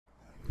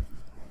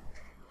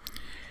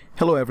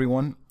Hello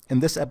everyone. In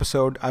this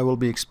episode, I will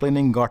be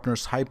explaining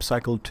Gartner's Hype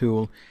Cycle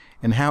Tool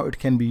and how it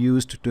can be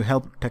used to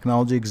help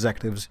technology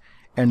executives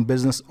and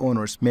business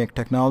owners make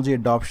technology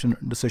adoption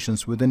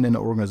decisions within an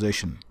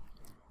organization.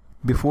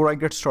 Before I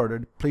get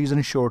started, please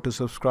ensure to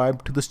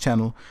subscribe to this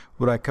channel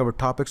where I cover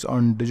topics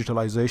on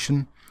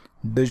digitalization,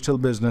 digital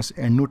business,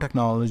 and new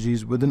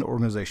technologies within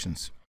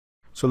organizations.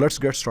 So let's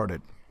get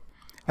started.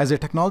 As a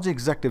technology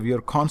executive,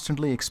 you're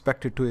constantly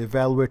expected to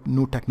evaluate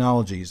new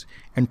technologies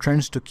and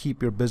trends to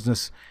keep your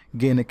business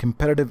gain a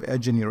competitive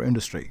edge in your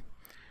industry.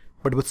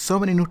 But with so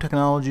many new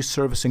technologies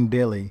surfacing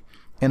daily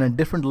and at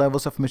different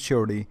levels of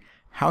maturity,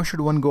 how should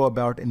one go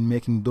about in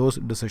making those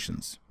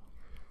decisions?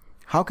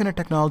 How can a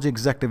technology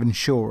executive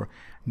ensure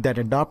that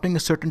adopting a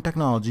certain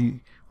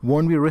technology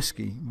won't be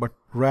risky, but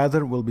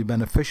rather will be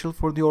beneficial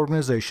for the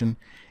organization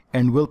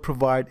and will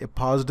provide a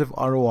positive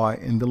ROI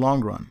in the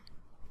long run?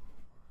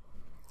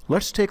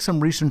 Let's take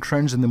some recent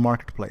trends in the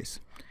marketplace.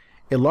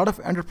 A lot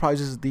of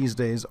enterprises these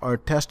days are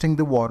testing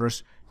the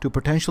waters to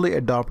potentially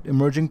adopt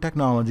emerging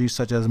technologies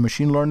such as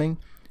machine learning,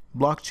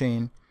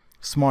 blockchain,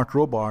 smart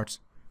robots,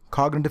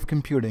 cognitive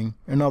computing,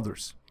 and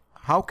others.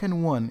 How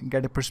can one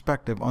get a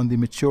perspective on the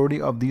maturity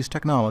of these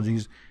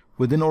technologies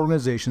within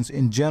organizations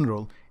in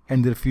general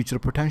and their future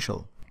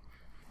potential?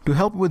 To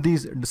help with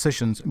these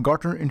decisions,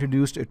 Gartner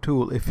introduced a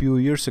tool a few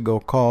years ago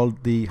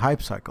called the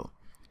Hype Cycle.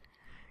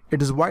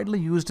 It is widely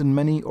used in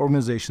many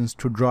organizations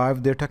to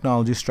drive their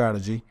technology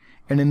strategy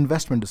and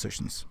investment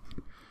decisions.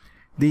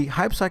 The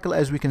Hype Cycle,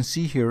 as we can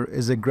see here,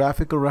 is a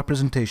graphical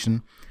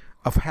representation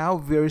of how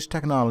various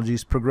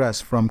technologies progress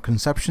from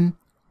conception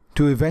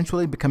to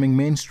eventually becoming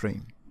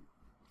mainstream.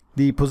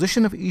 The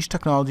position of each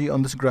technology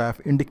on this graph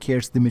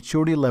indicates the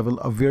maturity level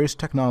of various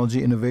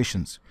technology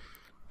innovations,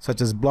 such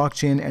as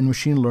blockchain and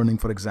machine learning,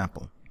 for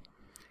example,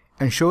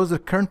 and shows the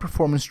current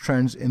performance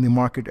trends in the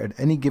market at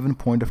any given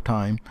point of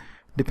time,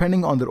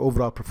 depending on their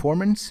overall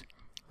performance,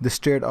 the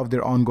state of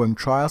their ongoing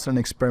trials and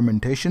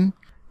experimentation,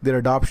 their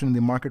adoption in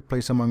the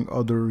marketplace among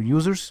other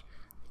users,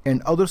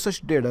 and other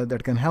such data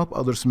that can help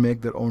others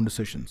make their own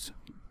decisions.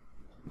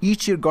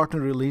 Each year, Gartner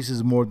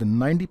releases more than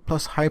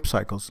 90+ hype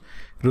cycles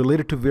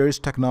related to various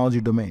technology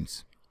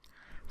domains.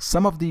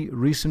 Some of the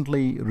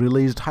recently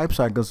released hype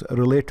cycles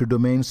relate to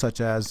domains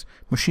such as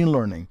machine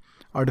learning,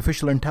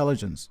 artificial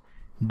intelligence,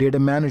 data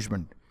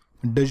management,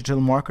 digital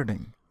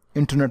marketing,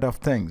 Internet of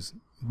Things,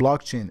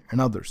 blockchain,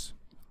 and others.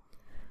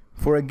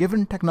 For a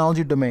given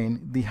technology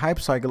domain, the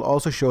hype cycle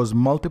also shows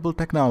multiple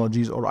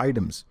technologies or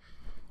items,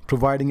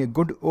 providing a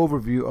good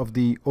overview of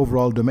the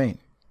overall domain.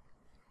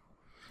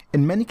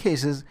 In many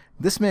cases,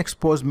 this may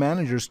expose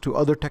managers to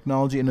other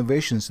technology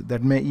innovations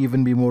that may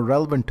even be more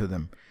relevant to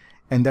them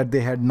and that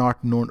they had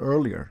not known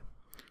earlier.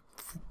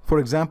 For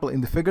example, in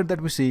the figure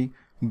that we see,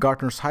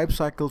 Gartner's hype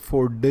cycle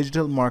for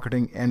digital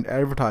marketing and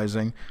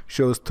advertising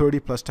shows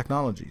 30+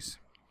 technologies.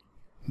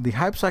 The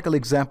hype cycle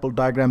example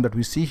diagram that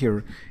we see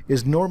here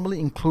is normally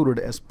included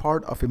as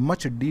part of a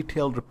much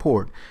detailed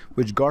report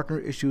which Gartner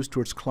issues to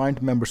its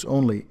client members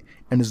only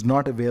and is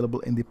not available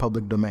in the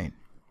public domain.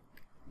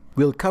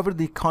 We'll cover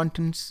the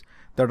contents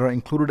that are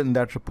included in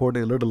that report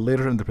a little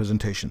later in the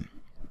presentation.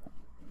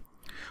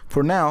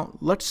 For now,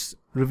 let's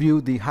review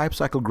the hype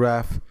cycle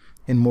graph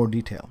in more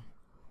detail.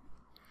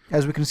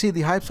 As we can see,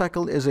 the hype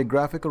cycle is a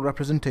graphical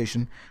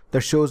representation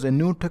that shows a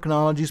new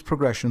technology's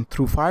progression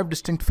through 5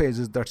 distinct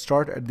phases that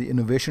start at the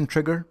innovation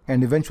trigger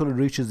and eventually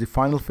reaches the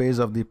final phase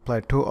of the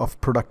plateau of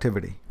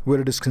productivity,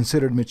 where it is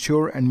considered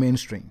mature and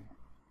mainstream.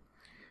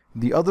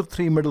 The other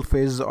 3 middle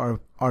phases are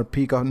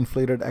peak of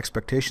inflated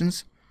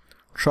expectations,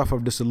 trough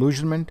of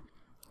disillusionment,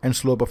 and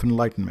slope of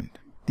enlightenment.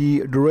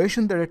 The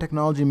duration that a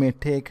technology may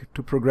take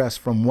to progress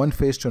from one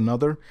phase to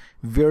another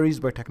varies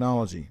by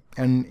technology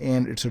and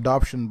its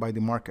adoption by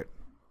the market.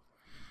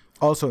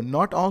 Also,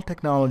 not all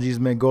technologies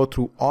may go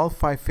through all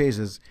 5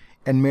 phases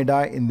and may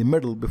die in the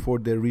middle before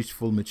they reach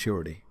full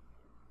maturity.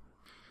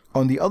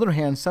 On the other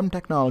hand, some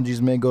technologies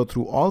may go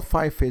through all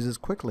 5 phases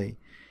quickly,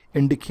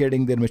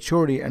 indicating their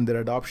maturity and their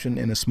adoption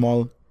in a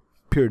small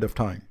period of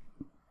time.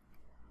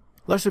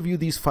 Let's review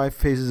these 5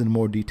 phases in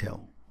more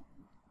detail.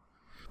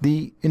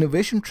 The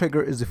innovation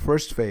trigger is the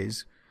first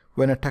phase,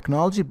 when a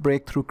technology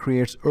breakthrough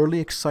creates early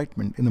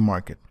excitement in the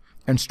market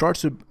and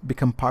starts to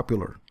become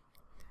popular.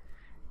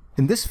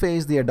 In this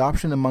phase, the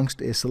adoption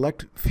amongst a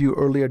select few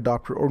early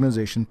adopter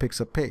organizations picks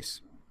up pace.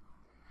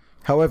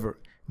 However,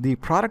 the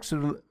products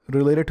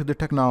related to the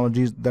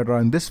technologies that are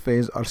in this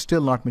phase are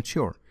still not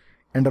mature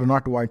and are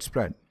not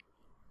widespread.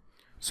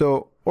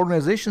 So,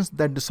 organizations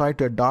that decide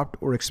to adopt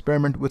or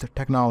experiment with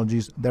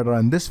technologies that are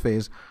in this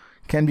phase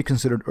can be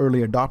considered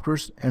early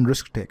adopters and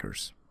risk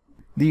takers.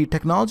 The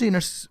technology in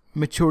its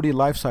maturity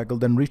life cycle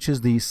then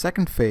reaches the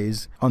second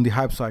phase on the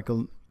hype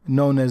cycle,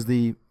 known as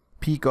the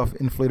peak of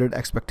inflated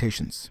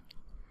expectations.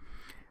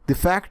 The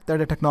fact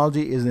that a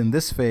technology is in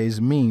this phase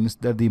means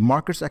that the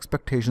market's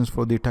expectations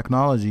for the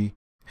technology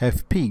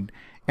have peaked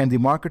and the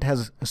market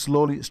has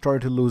slowly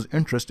started to lose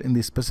interest in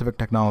the specific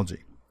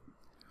technology.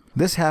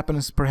 This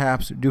happens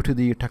perhaps due to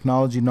the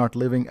technology not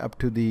living up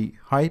to the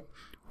hype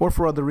or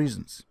for other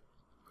reasons.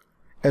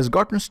 As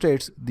Gartner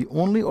states, the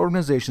only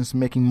organizations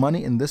making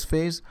money in this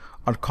phase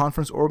are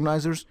conference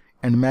organizers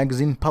and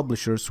magazine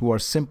publishers who are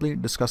simply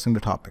discussing the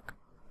topic.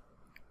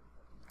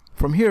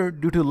 From here,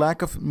 due to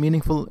lack of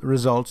meaningful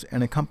results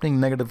and accompanying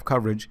negative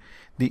coverage,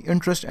 the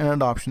interest and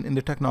adoption in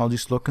the technology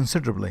slow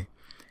considerably,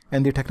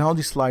 and the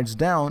technology slides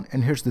down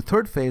and hits the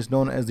third phase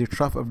known as the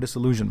trough of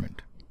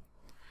disillusionment.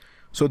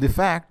 So the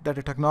fact that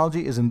the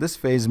technology is in this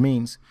phase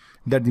means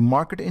that the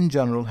market in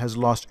general has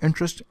lost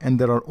interest and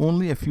there are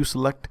only a few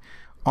select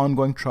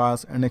ongoing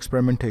trials and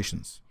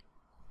experimentations.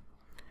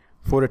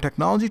 For a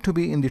technology to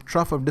be in the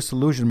trough of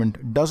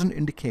disillusionment doesn't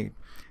indicate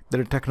that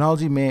a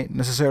technology may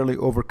necessarily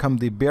overcome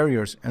the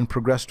barriers and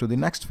progress to the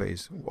next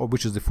phase,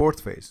 which is the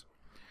fourth phase.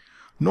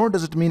 Nor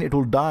does it mean it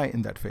will die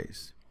in that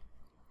phase.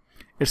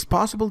 It's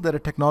possible that a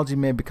technology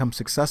may become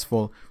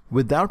successful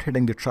without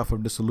hitting the trough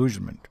of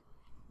disillusionment,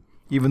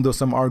 even though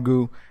some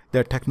argue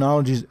that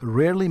technologies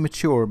rarely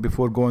mature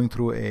before going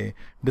through a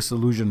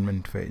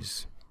disillusionment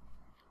phase.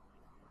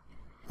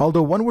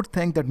 Although one would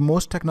think that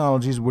most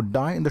technologies would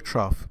die in the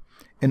trough,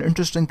 an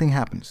interesting thing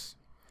happens,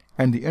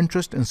 and the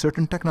interest in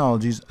certain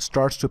technologies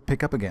starts to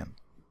pick up again.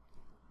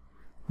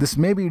 This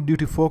may be due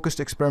to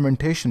focused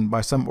experimentation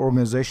by some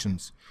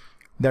organizations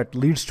that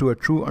leads to a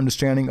true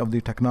understanding of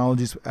the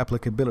technology's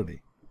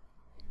applicability.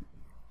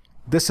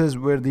 This is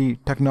where the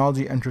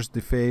technology enters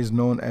the phase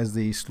known as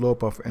the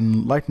slope of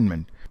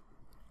enlightenment.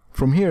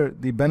 From here,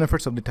 the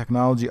benefits of the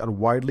technology are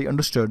widely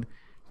understood,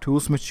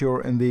 tools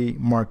mature in the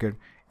market,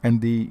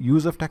 and the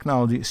use of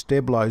technology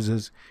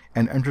stabilizes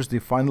and enters the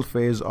final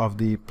phase of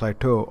the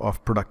plateau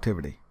of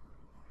productivity.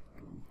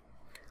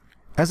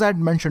 As I had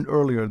mentioned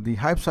earlier, the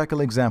hype cycle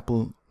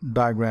example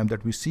diagram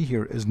that we see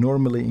here is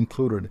normally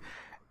included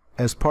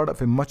as part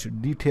of a much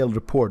detailed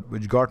report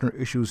which Gartner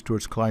issues to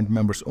its client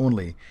members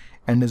only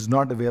and is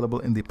not available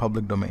in the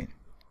public domain.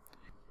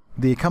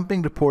 The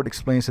accompanying report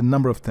explains a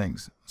number of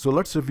things, so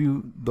let's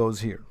review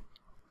those here.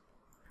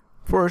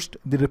 First,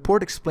 the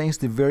report explains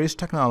the various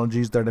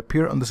technologies that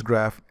appear on this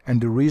graph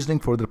and the reasoning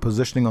for their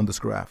positioning on this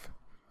graph.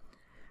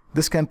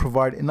 This can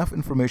provide enough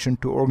information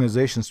to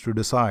organizations to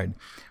decide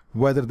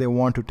whether they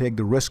want to take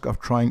the risk of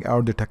trying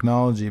out the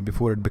technology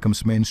before it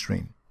becomes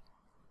mainstream.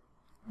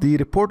 The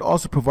report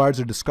also provides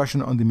a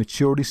discussion on the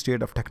maturity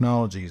state of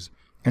technologies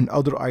and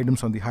other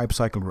items on the hype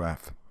cycle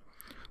graph.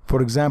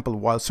 For example,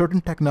 while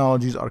certain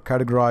technologies are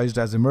categorized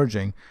as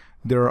emerging,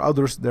 there are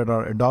others that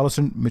are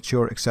adolescent,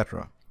 mature,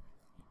 etc.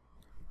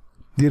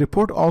 The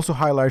report also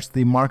highlights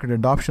the market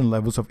adoption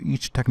levels of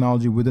each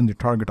technology within the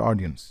target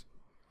audience.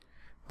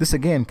 This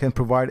again can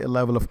provide a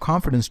level of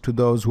confidence to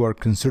those who are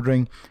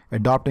considering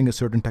adopting a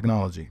certain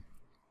technology.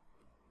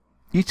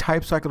 Each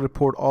hype cycle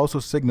report also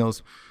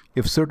signals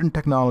if certain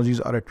technologies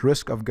are at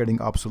risk of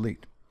getting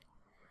obsolete.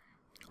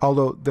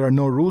 Although there are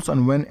no rules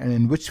on when and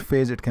in which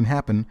phase it can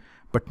happen,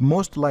 but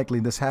most likely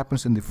this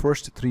happens in the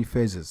first three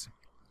phases.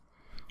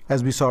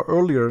 As we saw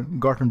earlier,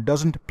 Gartner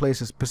doesn't place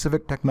a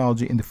specific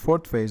technology in the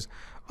fourth phase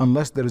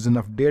unless there is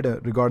enough data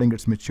regarding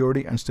its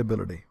maturity and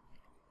stability.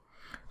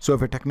 So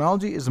if a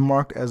technology is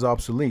marked as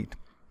obsolete,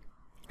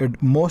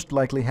 it most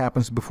likely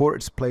happens before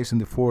its place in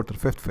the fourth or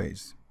fifth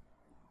phase.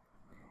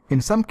 In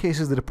some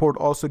cases, the report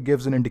also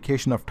gives an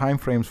indication of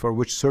timeframes for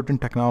which certain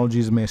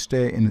technologies may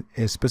stay in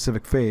a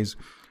specific phase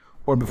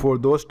or before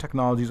those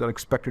technologies are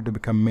expected to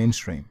become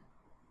mainstream.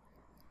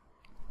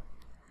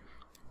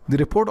 The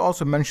report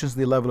also mentions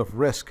the level of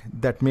risk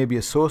that may be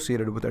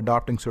associated with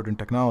adopting certain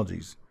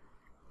technologies,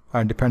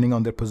 depending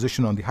on their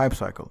position on the hype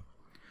cycle.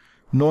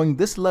 Knowing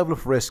this level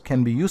of risk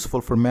can be useful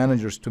for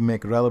managers to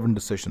make relevant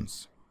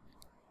decisions.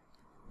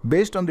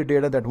 Based on the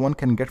data that one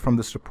can get from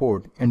this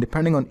report, and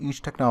depending on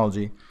each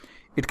technology,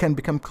 it can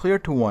become clear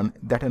to one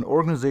that an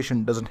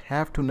organization doesn't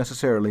have to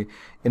necessarily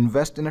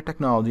invest in a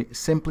technology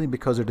simply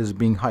because it is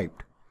being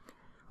hyped.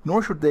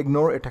 Nor should they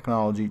ignore a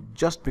technology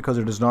just because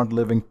it is not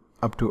living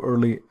up to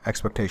early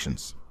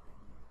expectations.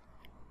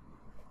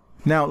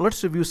 Now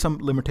let's review some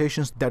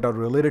limitations that are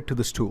related to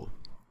this tool.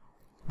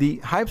 The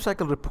hype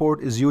cycle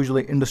report is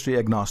usually industry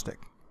agnostic.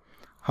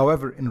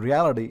 However, in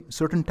reality,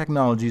 certain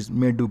technologies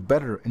may do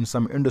better in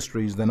some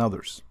industries than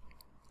others.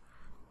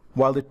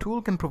 While the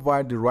tool can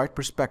provide the right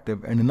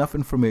perspective and enough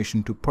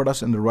information to put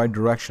us in the right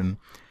direction,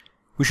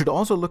 we should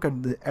also look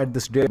at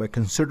this data by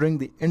considering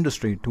the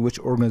industry to which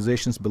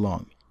organizations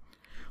belong.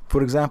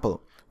 For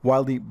example,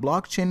 while the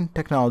blockchain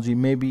technology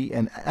may be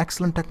an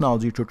excellent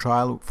technology to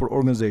trial for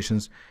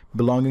organizations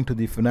belonging to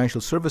the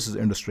financial services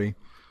industry,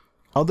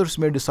 others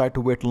may decide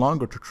to wait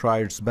longer to try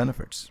its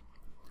benefits.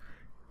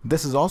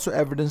 This is also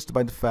evidenced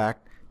by the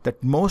fact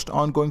that most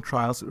ongoing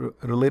trials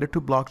related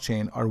to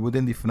blockchain are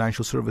within the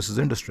financial services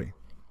industry.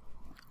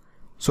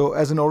 So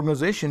as an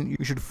organization,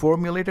 you should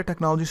formulate a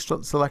technology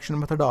selection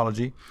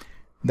methodology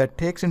that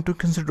takes into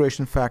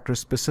consideration factors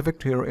specific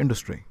to your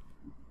industry.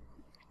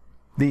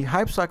 The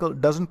hype cycle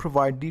doesn't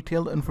provide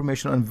detailed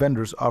information on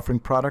vendors offering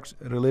products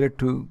related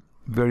to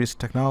various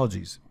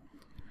technologies.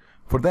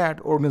 For that,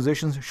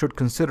 organizations should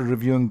consider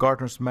reviewing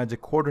Gartner's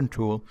Magic Quadrant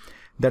tool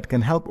that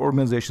can help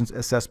organizations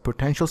assess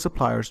potential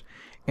suppliers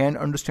and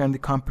understand the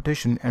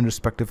competition and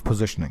respective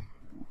positioning.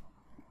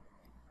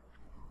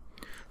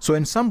 So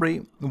in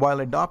summary, while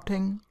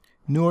adopting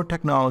newer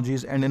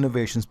technologies and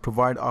innovations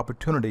provide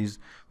opportunities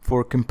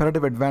for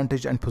competitive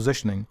advantage and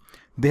positioning,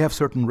 they have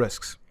certain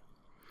risks.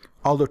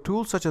 Although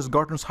tools such as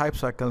Gartner's Hype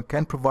Cycle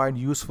can provide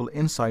useful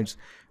insights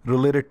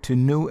related to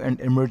new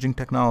and emerging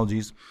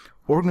technologies,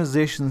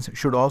 organizations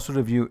should also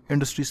review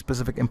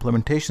industry-specific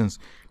implementations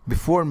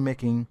before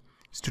making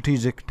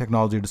strategic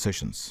technology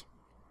decisions.